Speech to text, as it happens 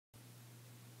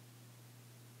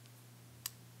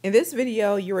In this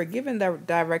video, you are given the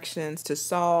directions to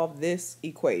solve this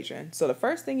equation. So the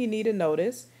first thing you need to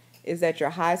notice is that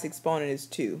your highest exponent is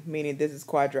 2, meaning this is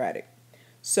quadratic.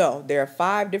 So there are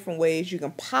 5 different ways you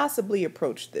can possibly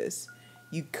approach this.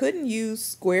 You couldn't use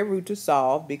square root to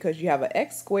solve because you have an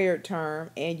x squared term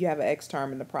and you have an x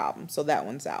term in the problem. So that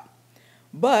one's out.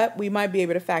 But we might be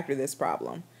able to factor this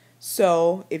problem.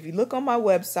 So if you look on my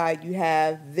website, you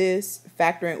have this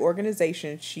factoring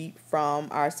organization sheet from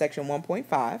our section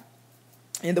 1.5.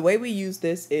 And the way we use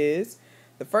this is,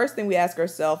 the first thing we ask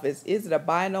ourselves is it a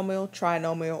binomial,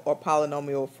 trinomial, or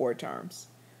polynomial of 4 terms?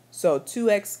 So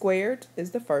 2x squared is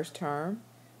the first term,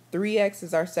 3x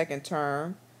is our second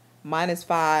term, minus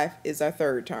 5 is our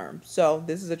third term. So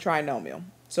this is a trinomial.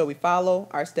 So we follow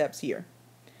our steps here.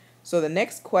 So the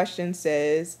next question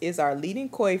says, is our leading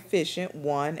coefficient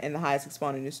 1 and the highest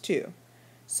exponent is 2?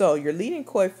 So your leading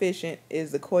coefficient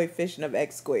is the coefficient of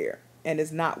x squared and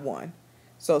is not 1.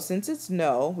 So since it's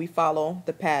no, we follow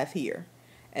the path here.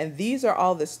 And these are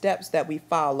all the steps that we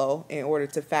follow in order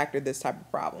to factor this type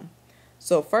of problem.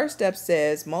 So first step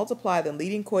says multiply the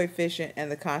leading coefficient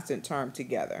and the constant term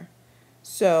together.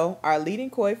 So our leading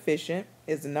coefficient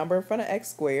is the number in front of x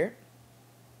squared.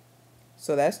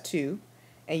 So that's 2.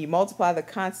 And you multiply the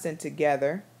constant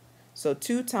together. So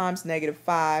 2 times negative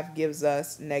 5 gives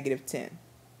us negative 10.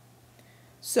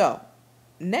 So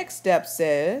next step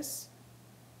says,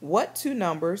 what 2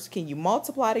 numbers can you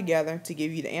multiply together to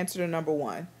give you the answer to number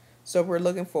 1? So we're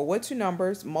looking for what 2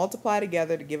 numbers multiply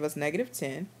together to give us negative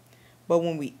 10. But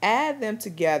when we add them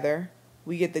together,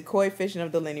 we get the coefficient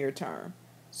of the linear term.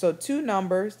 So 2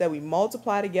 numbers that we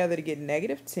multiply together to get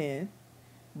negative 10,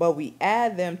 but we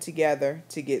add them together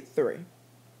to get 3.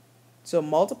 So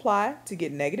multiply to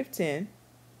get negative 10,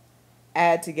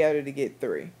 add together to get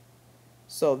 3.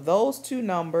 So those 2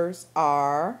 numbers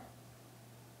are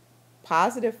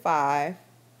positive 5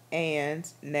 and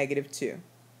negative 2.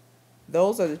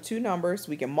 Those are the 2 numbers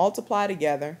we can multiply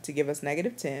together to give us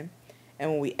negative 10, and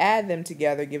when we add them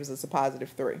together, it gives us a positive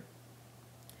 3.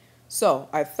 So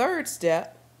our third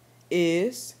step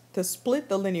is to split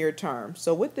the linear term.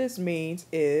 So what this means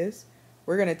is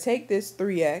we're going to take this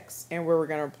 3x and we're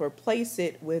going to replace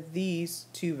it with these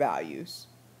 2 values.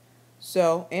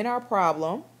 So in our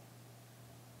problem,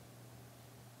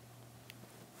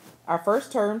 our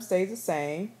first term stays the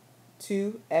same,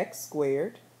 2x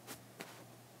squared.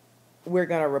 We're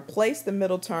going to replace the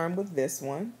middle term with this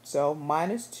one. So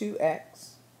minus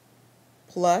 2x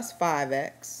plus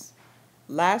 5x.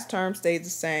 Last term stays the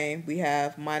same. We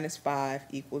have minus 5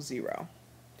 equals 0.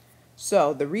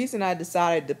 So the reason I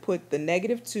decided to put the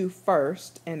negative 2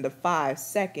 first and the 5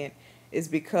 second is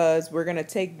because we're going to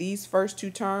take these first 2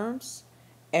 terms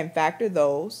and factor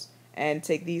those, and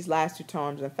take these last 2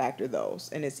 terms and factor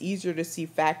those. And it's easier to see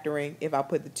factoring if I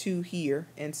put the 2 here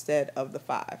instead of the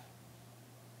 5.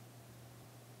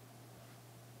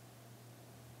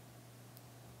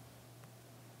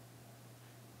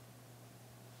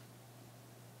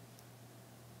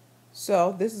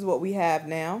 So this is what we have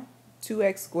now.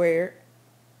 2x squared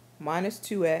minus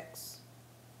 2x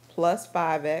plus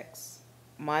 5x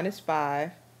minus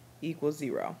 5 equals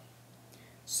 0.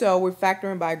 So we're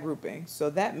factoring by grouping.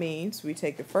 So that means we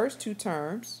take the first 2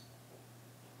 terms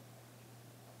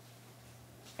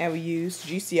and we use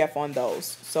GCF on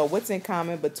those. So what's in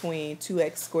common between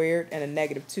 2x squared and a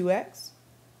negative 2x?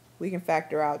 We can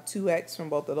factor out 2x from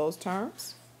both of those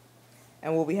terms.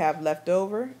 And what we have left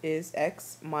over is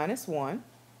x minus 1.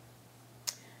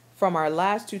 From our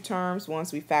last 2 terms,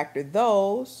 once we factor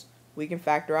those, we can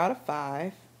factor out a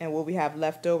 5. And what we have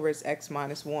left over is x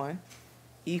minus 1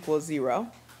 equals 0.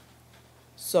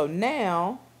 So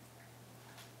now,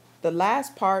 the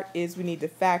last part is we need to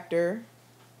factor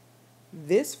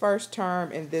this first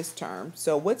term and this term.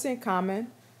 So what's in common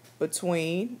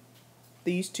between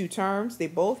these 2 terms? They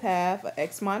both have a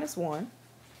x minus 1.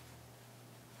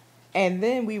 And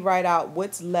then we write out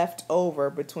what's left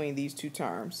over between these 2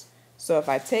 terms. So if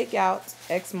I take out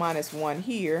x minus 1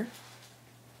 here,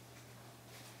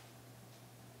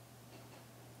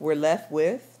 we're left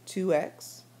with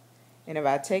 2x. And if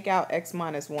I take out x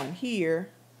minus 1 here,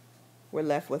 we're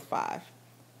left with 5.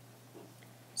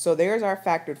 So there's our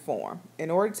factored form.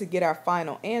 In order to get our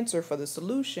final answer for the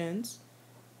solutions,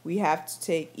 we have to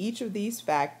take each of these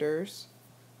factors,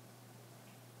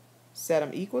 set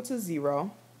them equal to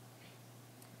 0,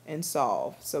 and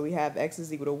solve. So we have x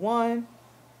is equal to 1,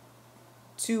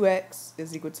 2x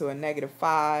is equal to a negative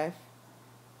 5,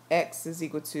 x is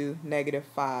equal to negative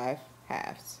 5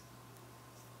 halves.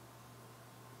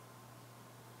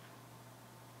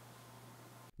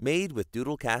 Made with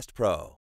Doodlecast Pro.